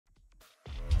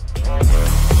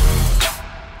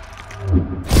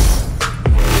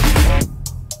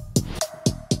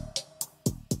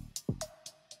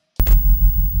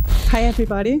Hi,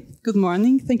 everybody. Good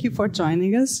morning. Thank you for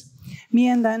joining us. Me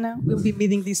and Anna will be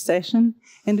leading this session,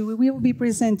 and we will be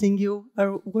presenting you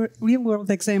a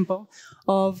real-world example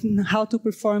of how to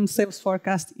perform sales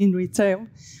forecast in retail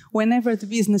whenever the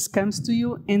business comes to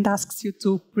you and asks you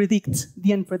to predict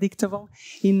the unpredictable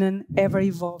in an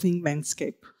ever-evolving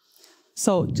landscape.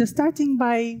 So, just starting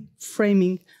by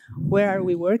framing where are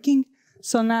we working,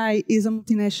 Sonai is a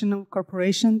multinational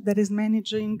corporation that is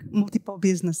managing multiple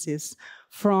businesses,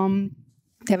 from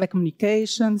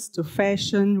telecommunications to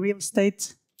fashion, real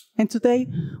estate. And today,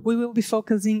 we will be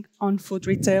focusing on food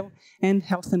retail and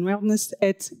health and wellness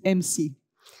at MC.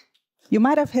 You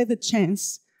might have had the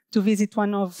chance to visit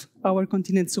one of our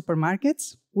continent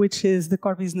supermarkets, which is the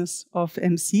core business of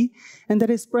MC, and that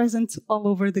is present all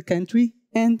over the country,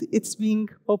 and it's being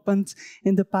opened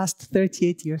in the past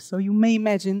 38 years. So you may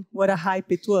imagine what a hype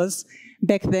it was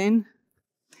back then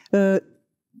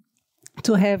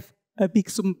to have a big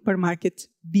supermarket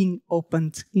being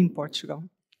opened in Portugal.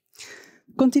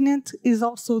 Continent is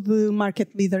also the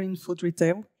market leader in food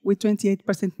retail with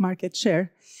 28% market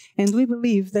share, and we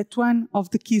believe that one of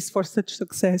the keys for such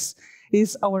success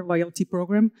is our loyalty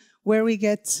program, where we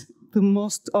get the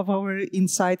most of our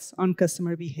insights on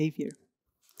customer behavior.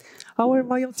 Our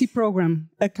loyalty program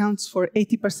accounts for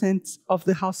 80% of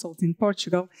the households in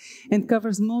Portugal and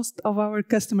covers most of our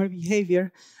customer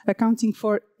behavior, accounting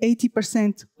for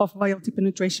 80% of loyalty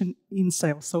penetration in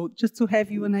sales. So just to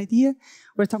have you an idea,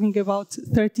 we're talking about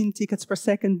 13 tickets per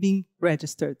second being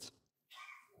registered.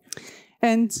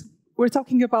 And we're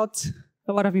talking about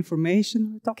a lot of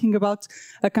information. We're talking about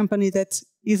a company that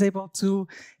is able to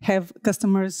have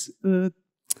customers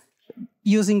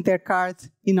using their card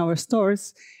in our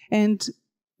stores, and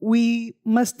we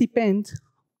must depend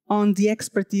on the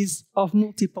expertise of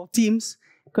multiple teams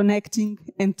connecting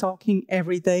and talking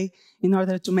every day in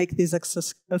order to make this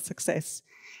a success.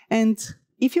 And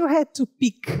if you had to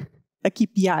pick a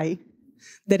KPI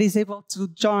that is able to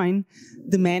join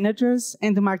the managers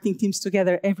and the marketing teams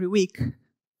together every week,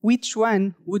 which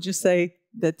one would you say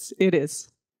that it is?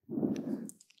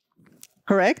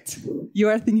 Correct? You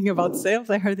are thinking about sales,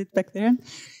 I heard it back there.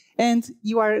 And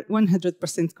you are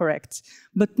 100% correct.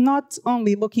 But not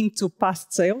only looking to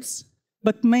past sales,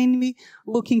 but mainly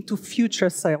looking to future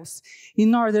sales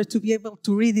in order to be able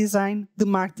to redesign the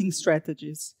marketing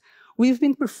strategies. We've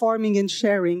been performing and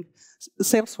sharing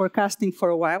sales forecasting for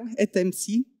a while at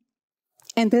MC.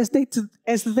 And as the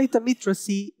data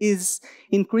literacy is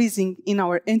increasing in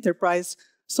our enterprise,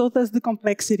 so does the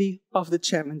complexity of the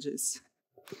challenges.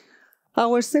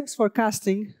 Our sales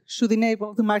forecasting should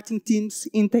enable the marketing teams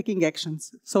in taking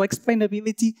actions. So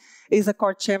explainability is a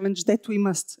core challenge that we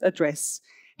must address.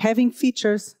 Having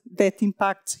features that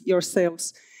impact your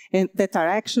sales and that are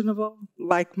actionable,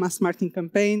 like mass marketing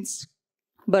campaigns,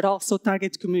 but also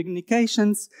target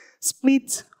communications,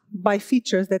 split by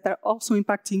features that are also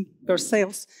impacting your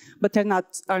sales, but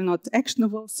are not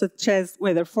actionable, such as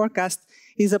weather forecast,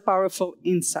 is a powerful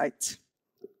insight.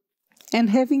 And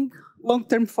having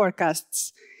long-term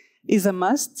forecasts is a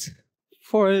must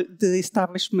for the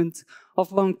establishment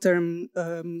of long-term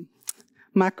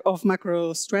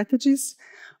macro strategies,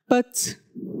 but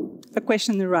a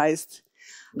question arises: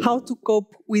 how to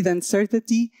cope with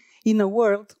uncertainty in a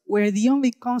world where the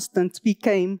only constant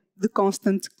became the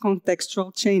constant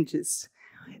contextual changes.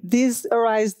 This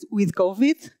arose with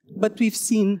COVID, but we've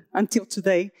seen until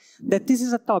today that this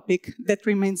is a topic that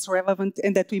remains relevant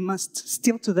and that we must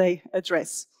still today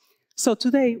address. So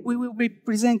today we will be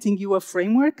presenting you a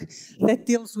framework that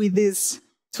deals with these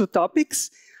two topics,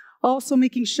 also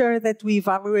making sure that we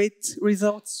evaluate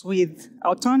results with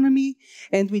autonomy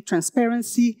and with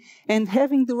transparency, and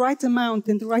having the right amount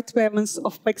and the right balance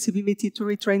of flexibility to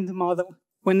retrain the model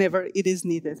whenever it is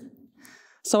needed.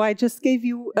 So I just gave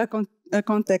you a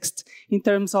context in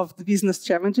terms of the business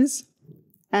challenges.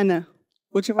 Anna,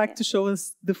 would you like to show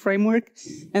us the framework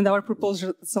and our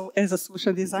proposal as a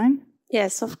solution design?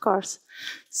 Yes, of course.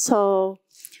 So,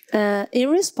 in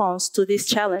response to these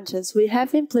challenges, we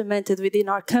have implemented within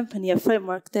our company a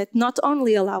framework that not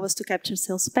only allows us to capture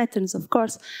sales patterns, of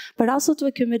course, but also to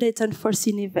accumulate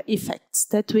unforeseen effects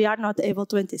that we are not able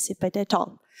to anticipate at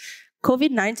all.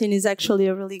 COVID-19 is actually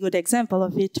a really good example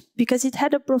of it because it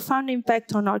had a profound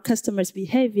impact on our customers'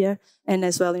 behavior and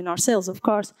as well in our sales, of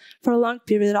course, for a long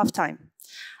period of time.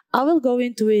 I will go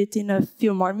into it in a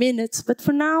few more minutes, but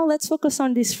for now, let's focus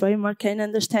on this framework and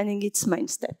understanding its main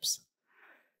steps.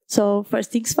 So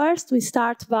first things first, we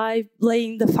start by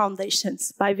laying the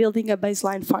foundations, by building a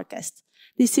baseline forecast.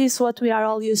 This is what we are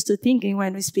all used to thinking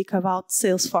when we speak about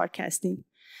sales forecasting.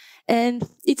 And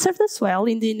it served us well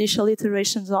in the initial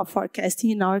iterations of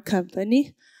forecasting in our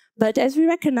company, But as we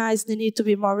recognize the need to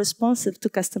be more responsive to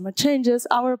customer changes,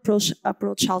 our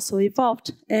approach also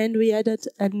evolved, and we added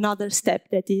another step,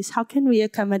 that is, how can we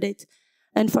accommodate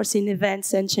unforeseen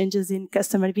events and changes in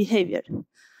customer behavior?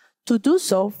 To do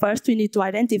so, first we need to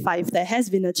identify if there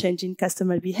has been a change in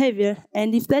customer behavior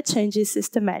and if that change is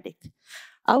systematic.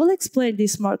 I will explain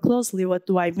this more closely, what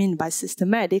do I mean by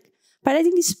systematic, but I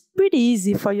think it's pretty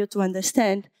easy for you to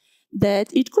understand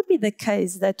that it could be the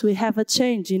case that we have a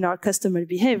change in our customer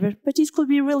behavior, but it could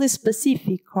be really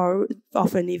specific or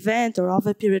of an event or of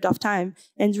a period of time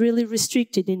and really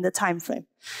restricted in the time frame.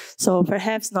 So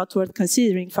perhaps not worth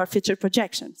considering for future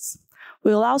projections.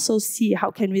 We'll also see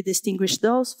how can we distinguish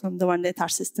those from the ones that are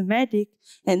systematic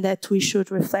and that we should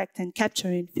reflect and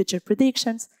capture in future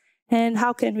predictions, and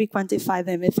how can we quantify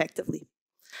them effectively.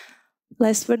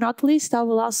 Last but not least, I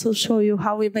will also show you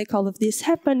how we make all of this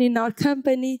happen in our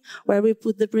company, where we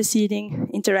put the preceding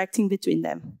interacting between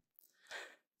them.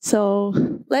 So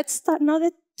let's start. Now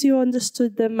that you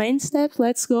understood the main steps,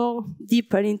 let's go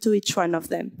deeper into each one of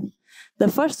them. The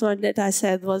first one that I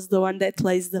said was the one that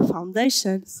lays the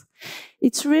foundations.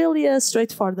 It's really a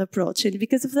straightforward approach, and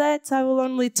because of that, I will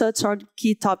only touch on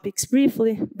key topics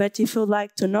briefly, but if you'd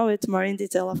like to know it more in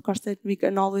detail, of course, then we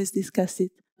can always discuss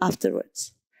it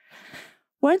afterwards.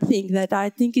 One thing that I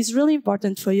think is really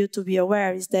important for you to be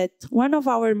aware is that one of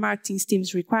our marketing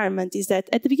team's requirements is that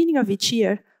at the beginning of each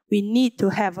year, we need to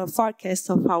have a forecast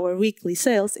of our weekly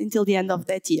sales until the end of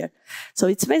that year. So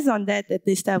it's based on that that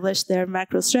they establish their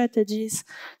macro strategies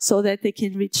so that they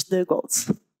can reach the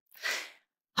goals.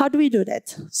 How do we do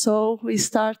that? So we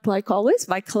start, like always,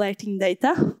 by collecting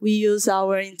data. We use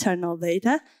our internal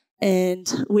data,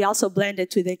 and we also blend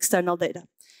it with external data.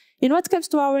 In what comes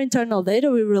to our internal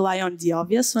data, we rely on the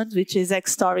obvious ones, which is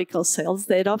historical sales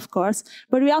data, of course,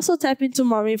 but we also tap into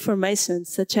more information,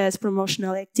 such as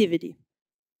promotional activity.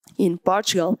 In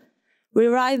Portugal, we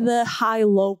ride the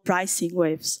high-low pricing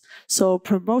waves, so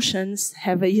promotions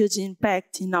have a huge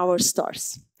impact in our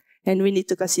stores, and we need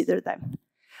to consider them.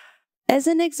 As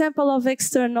an example of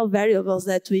external variables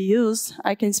that we use,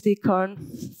 I can speak on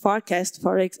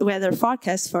weather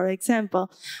forecast, for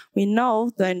example. We know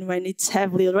that when it's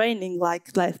heavily raining,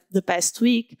 like the past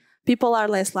week, people are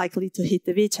less likely to hit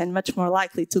the beach and much more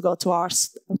likely to go to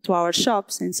our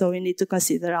shops, and so we need to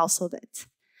consider also that.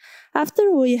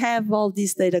 After we have all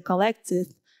this data collected,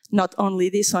 not only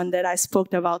this one that I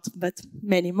spoke about, but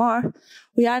many more,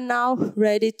 we are now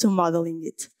ready to modeling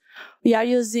it. We are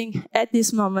using, at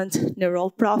this moment, neural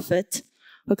profit.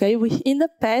 Okay, in the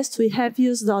past, we have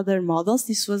used other models.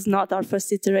 This was not our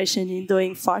first iteration in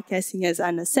doing forecasting, as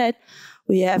Anna said.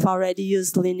 We have already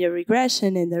used linear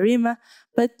regression and ARIMA,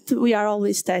 but we are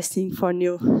always testing for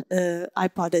new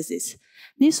hypotheses.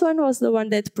 This one was the one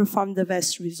that performed the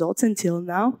best results until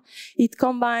now. It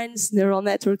combines neural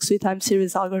networks with time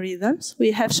series algorithms.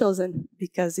 We have chosen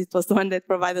because it was the one that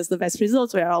provided us the best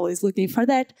results. We are always looking for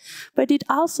that. But it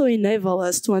also enables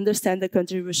us to understand the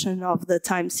contribution of the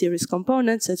time series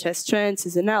components, such as trend,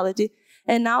 seasonality,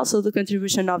 and also the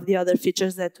contribution of the other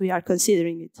features that we are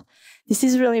considering it. This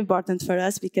is really important for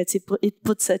us because it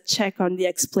puts a check on the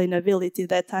explainability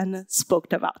that Anna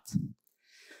spoke about.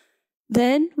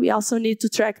 Then we also need to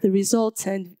track the results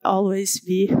and always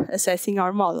be assessing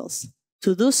our models.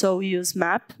 To do so, we use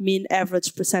MAP, mean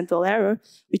average percentile error,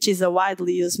 which is a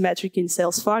widely used metric in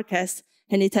sales forecast,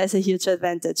 and it has a huge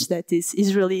advantage that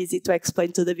is really easy to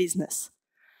explain to the business.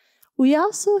 We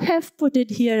also have put it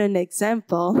here an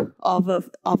example of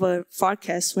a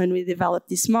forecast when we developed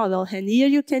this model, and here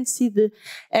you can see the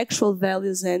actual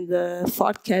values and the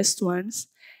forecast ones.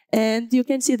 And you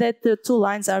can see that the two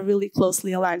lines are really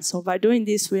closely aligned. So by doing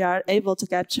this, we are able to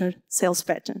capture sales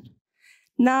pattern.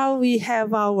 Now we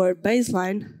have our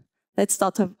baseline. Let's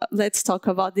talk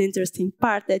about the interesting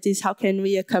part, that is how can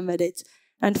we accommodate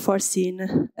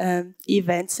unforeseen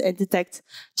events and detect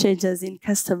changes in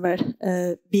customer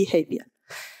behavior.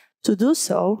 To do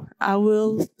so, I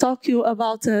will talk to you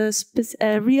about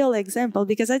a real example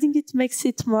because I think it makes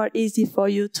it more easy for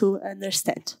you to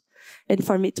understand and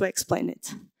for me to explain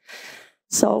it.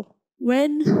 So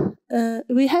when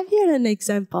we have here an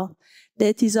example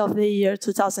that is of the year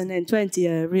 2020,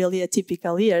 really a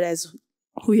typical year as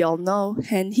we all know.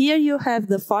 And here you have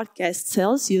the forecast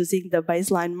sales using the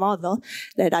baseline model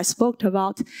that I spoke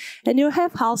about. And you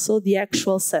have also the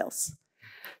actual sales.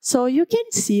 So you can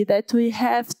see that we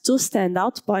have two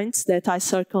standout points that I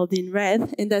circled in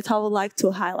red and that I would like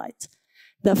to highlight.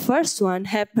 The first one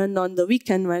happened on the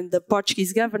weekend when the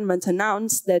Portuguese government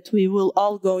announced that we will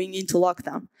all going into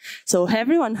lockdown. So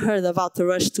everyone heard about the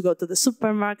rush to go to the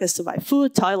supermarkets to buy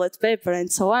food, toilet paper,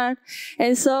 and so on.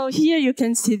 And so here you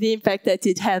can see the impact that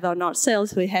it had on our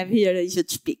sales. We have here a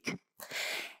huge peak.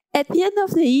 At the end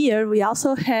of the year, we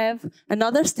also have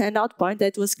another standout point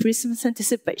that was Christmas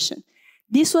anticipation.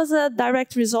 This was a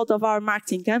direct result of our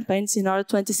marketing campaigns in order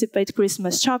to anticipate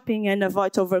Christmas shopping and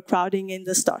avoid overcrowding in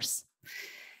the stores.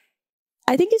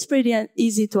 I think it's pretty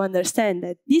easy to understand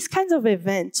that these kinds of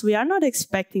events, we are not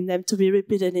expecting them to be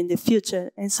repeated in the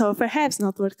future, and so perhaps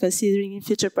not worth considering in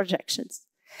future projections.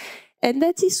 And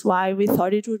that is why we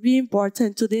thought it would be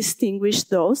important to distinguish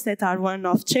those that are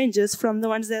one-off changes from the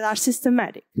ones that are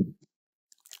systematic.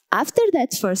 After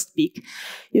that first peak,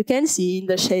 you can see in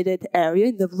the shaded area,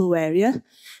 in the blue area,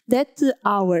 that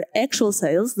our actual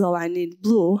sales, the line in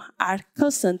blue, are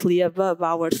constantly above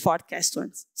our forecast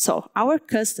ones. So our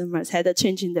customers had a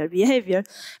change in their behavior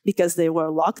because they were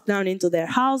locked down into their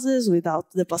houses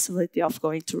without the possibility of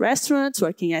going to restaurants,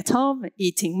 working at home,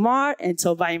 eating more, and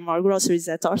so buying more groceries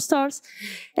at our stores.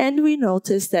 And we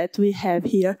noticed that we have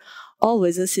here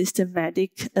always a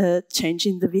systematic change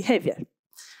in the behavior.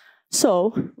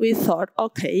 So we thought,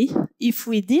 okay, if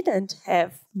we didn't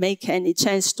make any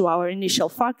change to our initial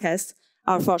forecast,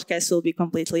 our forecast will be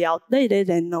completely outdated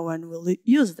and no one will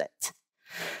use that.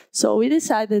 So we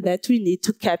decided that we need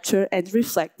to capture and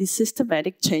reflect these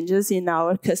systematic changes in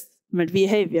our customer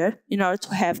behavior in order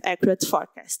to have accurate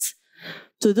forecasts.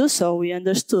 To do so, we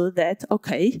understood that,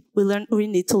 okay, we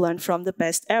need to learn from the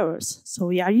past errors. So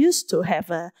we are used to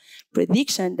have a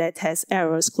prediction that has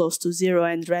errors close to zero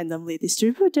and randomly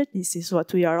distributed. This is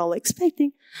what we are all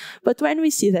expecting. But when we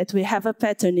see that we have a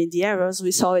pattern in the errors, we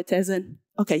saw it as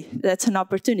okay, that's an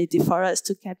opportunity for us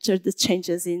to capture the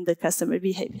changes in the customer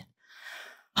behavior.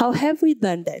 How have we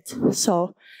done that?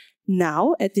 So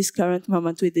now, at this current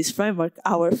moment with this framework,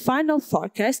 our final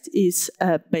forecast is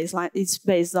baseline.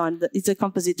 It's a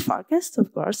composite forecast,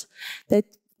 of course, that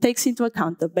takes into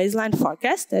account the baseline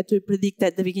forecast that we predict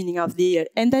at the beginning of the year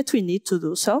and that we need to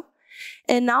do so,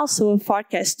 and also a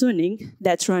forecast tuning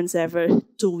that runs every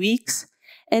 2 weeks,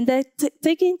 and that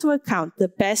take into account the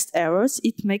past errors.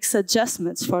 It makes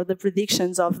adjustments for the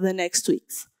predictions of the next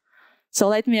weeks. So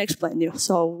let me explain you.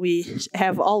 So we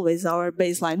have always our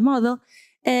baseline model.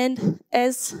 And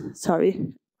so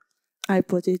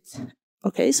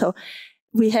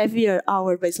we have here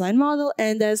our baseline model,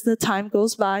 and as the time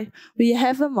goes by, we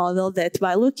have a model that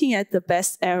by looking at the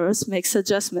past errors makes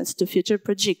adjustments to future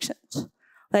predictions.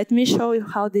 Let me show you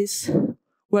how this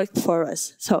worked for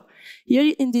us. So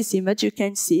here in this image, you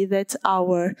can see that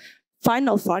our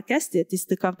final forecast, that is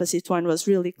the composite one, was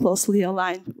really closely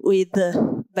aligned with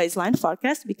the baseline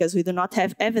forecast because we do not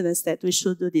have evidence that we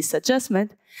should do this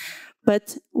adjustment.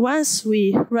 But once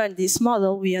we run this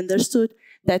model, we understood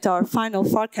that our final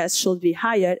forecast should be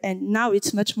higher, and now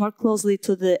it's much more closely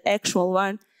to the actual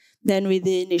one than with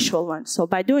the initial one. So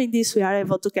by doing this, we are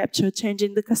able to capture a change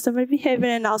in the customer behavior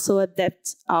and also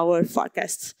adapt our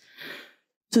forecasts.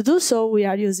 To do so, we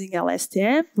are using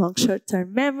LSTM, long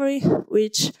short-term memory,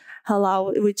 which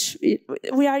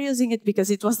we are using it because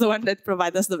it was the one that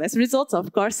provided us the best results,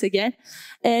 of course, again.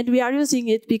 And we are using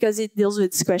it because it deals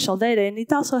with sequential data, and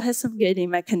it also has some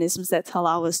gating mechanisms that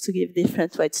allow us to give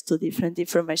different weights to different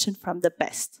information from the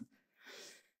past.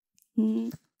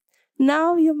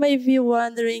 Now you may be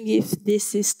wondering if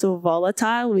this is too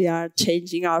volatile. We are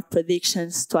changing our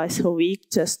predictions twice a week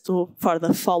just for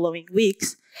the following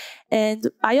weeks.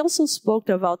 And I also spoke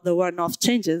about the one-off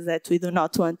changes that we do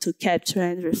not want to capture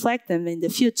and reflect them in the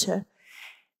future.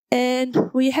 And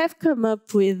we have come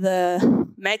up with a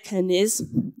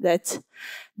mechanism that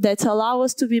allow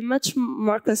us to be much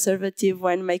more conservative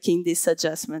when making these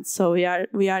adjustments. So we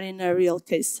are in a real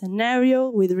case scenario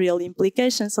with real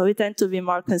implications, so we tend to be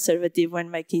more conservative when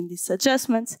making these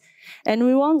adjustments. And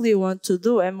we only want to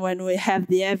do them when we have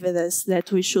the evidence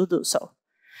that we should do so.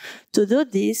 To do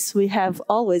this, we have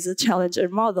always a challenger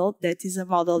model that is a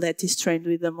model that is trained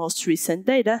with the most recent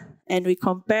data, and we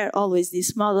compare always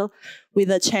this model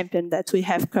with a champion that we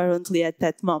have currently at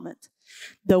that moment.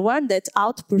 The one that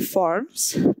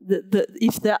outperforms,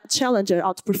 if the challenger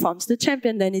outperforms the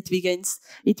champion, then it begins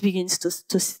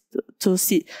to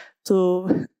see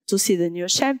the new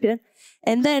champion.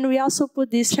 And then we also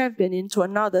put this champion into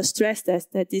another stress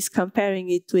test that is comparing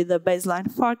it with the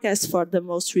baseline forecast for the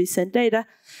most recent data.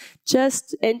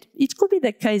 And it could be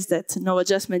the case that no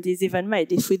adjustment is even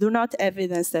made. If we do not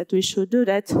evidence that we should do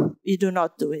that, we do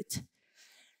not do it.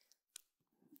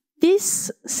 This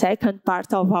second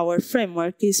part of our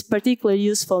framework is particularly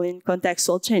useful in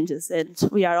contextual changes, and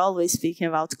we are always speaking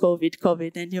about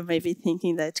COVID, and you may be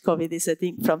thinking that COVID is a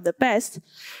thing from the past,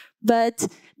 but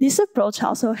this approach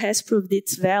also has proved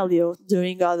its value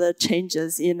during other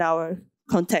changes in our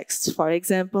context. For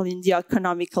example, in the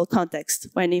economical context,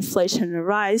 when inflation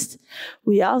arose,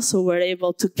 we also were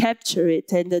able to capture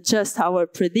it and adjust our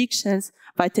predictions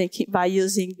by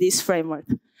using this framework.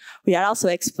 We are also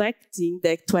expecting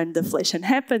that when deflation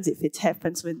happens, if it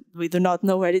happens when we do not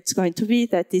know where it's going to be,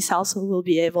 that this also will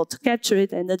be able to capture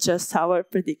it and adjust our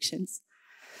predictions.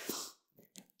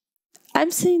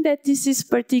 I'm saying that this is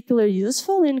particularly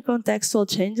useful in contextual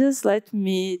changes. Let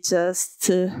me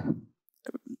just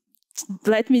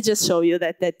show you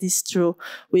that that is true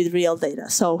with real data.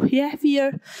 So we have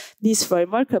here this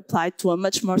framework applied to a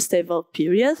much more stable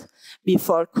period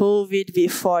before COVID,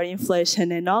 before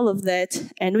inflation and all of that.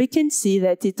 And we can see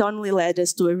that it only led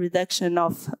us to a reduction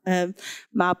of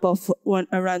MAP of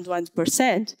around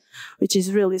 1%, which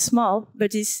is really small,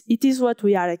 but it is what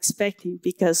we are expecting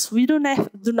because we do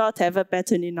not have a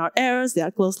pattern in our errors. They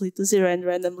are closely to zero and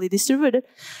randomly distributed.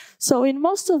 So in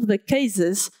most of the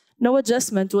cases, no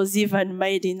adjustment was even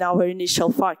made in our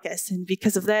initial forecast. And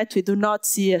because of that, we do not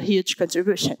see a huge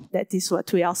contribution. That is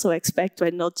what we also expect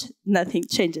when nothing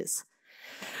changes.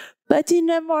 But in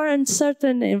a more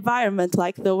uncertain environment,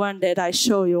 like the one that I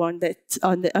show you on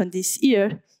this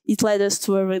year, it led us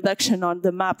to a reduction on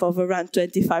the MAP of around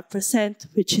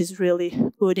 25%, which is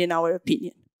really good in our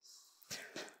opinion.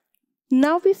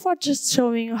 Now, before just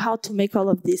showing you how to make all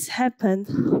of this happen,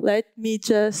 let me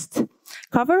just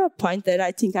cover a point that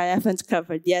I think I haven't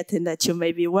covered yet and that you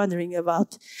may be wondering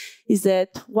about, is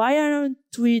that why aren't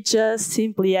we just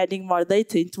simply adding more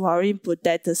data into our input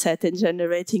data set and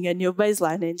generating a new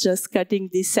baseline and just cutting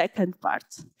this second part?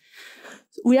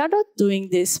 We are not doing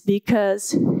this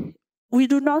because we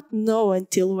do not know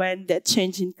until when that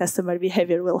change in customer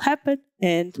behavior will happen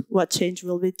and what change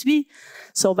will it be.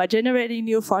 So by generating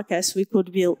new forecasts, we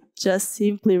could be just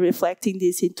simply reflecting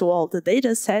this into all the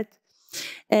data set.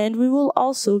 And we will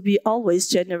also be always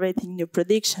generating new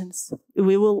predictions.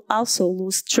 We will also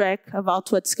lose track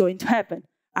about what's going to happen.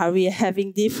 Are we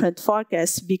having different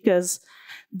forecasts because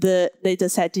the data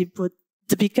set input,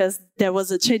 because there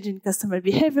was a change in customer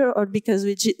behavior, or because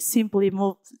we simply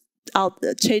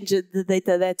changed the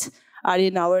data that are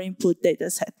in our input data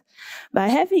set? By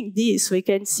having this, we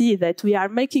can see that we are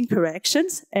making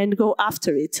corrections and go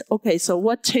after it. Okay, so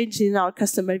what changed in our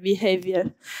customer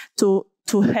behavior to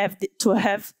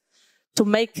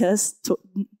make us to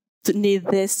need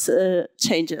these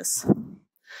changes?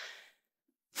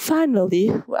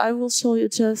 Finally, I will show you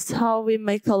just how we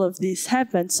make all of this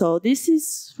happen. So this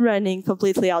is running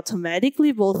completely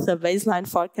automatically, both the baseline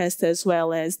forecast as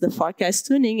well as the forecast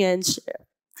tuning, and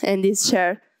is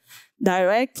shared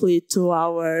directly to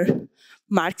our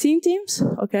marketing teams,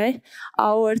 okay?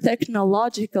 Our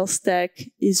technological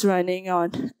stack is running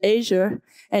on Azure,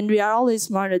 and we are always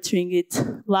monitoring it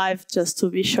live just to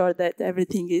be sure that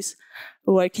everything is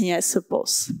working as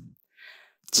supposed.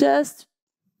 Just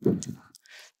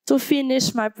to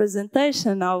finish my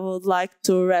presentation, I would like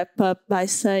to wrap up by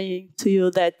saying to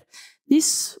you that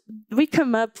we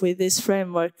come up with this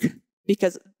framework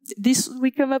because we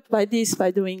come up by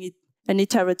doing it an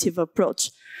iterative approach.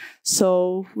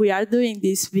 So we are doing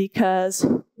this because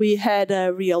we had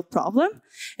a real problem,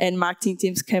 and marketing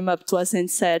teams came up to us and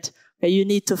said, okay, you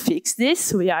need to fix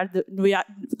this.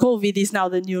 COVID is now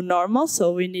the new normal,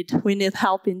 so we need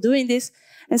help in doing this.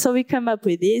 And so we come up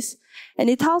with this, and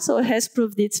it also has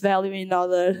proved its value in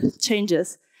other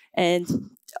changes. And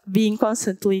being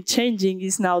constantly changing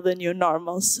is now the new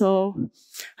normal. So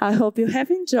I hope you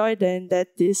have enjoyed and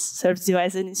that this serves you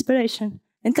as an inspiration.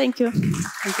 And thank you.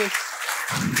 Thank you.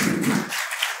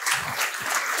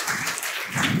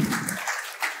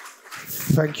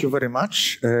 Thank you very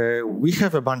much. We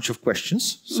have a bunch of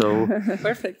questions. So,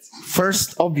 perfect.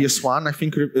 First, obvious one, I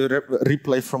think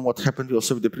replay from what happened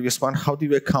also with the previous one. How do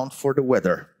you account for the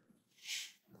weather?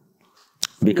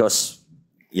 Because,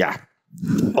 yeah,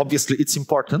 obviously it's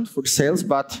important for sales,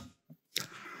 but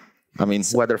I mean,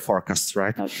 weather forecasts,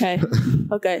 right? Okay.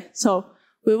 Okay. So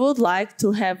we would like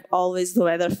to have always the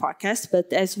weather forecast,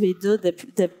 but as we do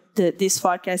this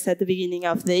forecast at the beginning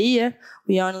of the year,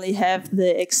 we only have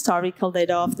the historical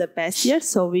data of the past year.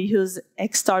 So we use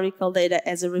historical data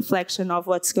as a reflection of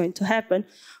what's going to happen.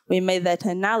 We made that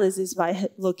analysis by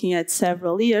looking at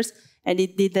several years, and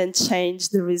it didn't change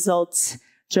the results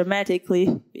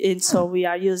dramatically. And so we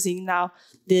are using now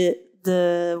the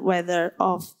weather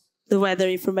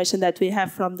information that we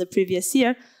have from the previous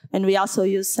year. And we also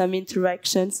use some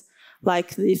interactions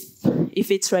Like if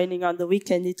it's raining on the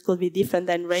weekend, it could be different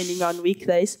than raining on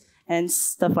weekdays and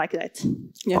stuff like that.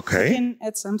 Yeah. Okay. I can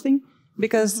add something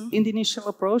because in the initial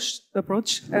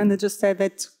approach, Anna just said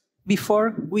that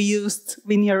before we used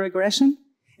linear regression,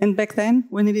 and back then,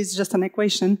 when it is just an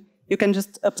equation, you can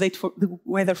just update for the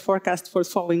weather forecast for the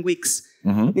following weeks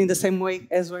in the same way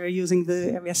as we're using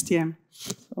the LSTM.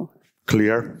 So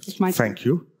Clear. Thank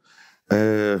you.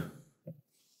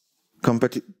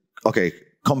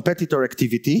 Competitor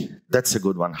activity, that's a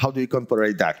good one. How do you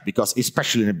incorporate that? Because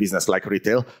especially in a business like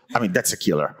retail, I mean, that's a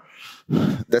killer.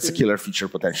 That's a killer feature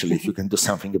potentially if you can do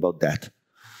something about that.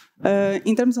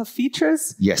 In terms of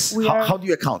features, yes. How do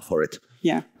you account for it?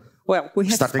 Yeah. Well, we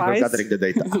have Starting spies. gathering the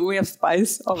data. We have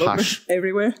spies all over,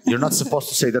 everywhere. You're not supposed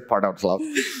to say that part out loud.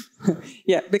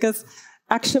 Yeah, because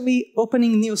actually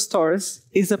opening new stores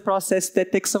is a process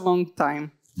that takes a long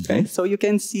time. Okay, so you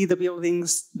can see the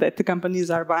buildings that the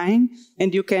companies are buying,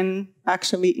 and you can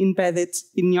actually embed it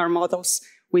in your models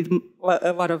with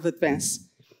a lot of advance.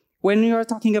 When you are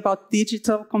talking about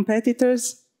digital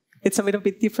competitors, it's a little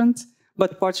bit different,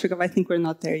 but Portugal, I think we're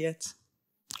not there yet.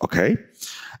 Okay,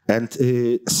 and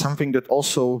something that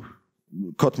also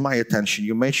caught my attention,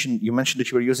 you mentioned that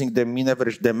you were using the mean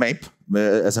average, the MAPE,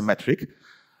 as a metric.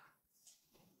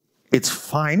 It's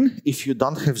fine if you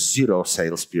don't have 0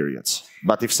 sales periods.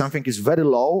 But if something is very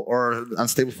low or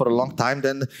unstable for a long time,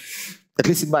 then, at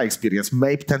least in my experience,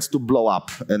 MAPE tends to blow up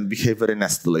and behave very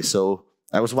nastily. So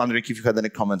I was wondering if you had any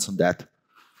comments on that.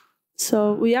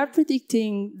 So we are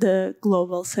predicting the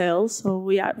global sales. So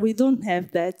we don't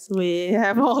have that. We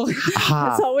have all.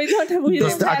 So we don't have.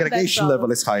 Because the aggregation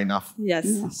level is high enough.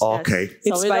 Yes. Okay. Yes.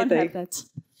 It's so we don't have that.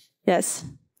 Yes.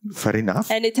 Fair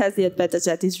enough. And it has the advantage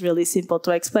that it's really simple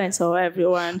to explain. So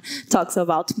everyone talks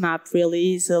about MAP really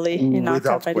easily in our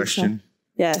company. Without question. So,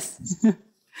 yes.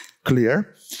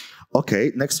 Clear.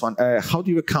 Okay, next one. How do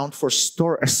you account for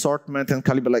store assortment and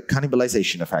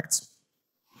cannibalization effects?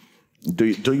 Do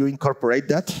you incorporate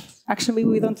that? Actually,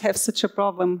 we don't have such a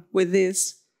problem with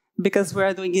this because we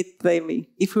are doing it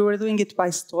daily. If we were doing it by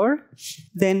store,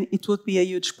 then it would be a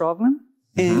huge problem.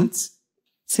 And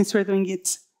since we're doing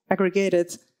it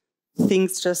aggregated,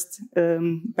 things just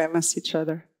balance each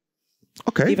other.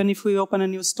 Okay. Even if we open a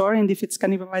new store and if it's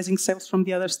cannibalizing sales from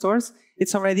the other stores,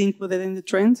 it's already included in the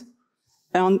trend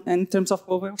in terms of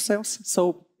global sales.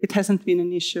 So it hasn't been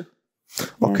an issue.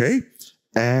 Okay. Yes.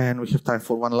 And we have time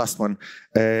for one last one.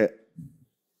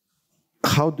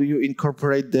 How do you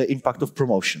incorporate the impact of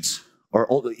promotions? Or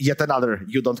yet another,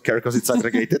 you don't care because it's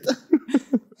aggregated?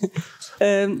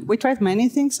 We tried many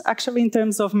things. Actually, in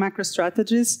terms of macro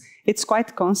strategies, it's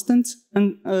quite constant.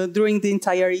 And during the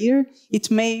entire year,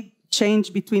 it may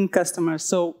change between customers.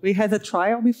 So we had a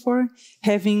trial before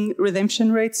having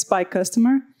redemption rates by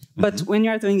customer. But when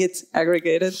you're doing it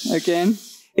aggregated, again,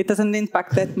 it doesn't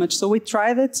impact that much. So we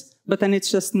tried it, but then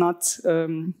it's just not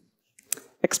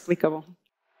explicable.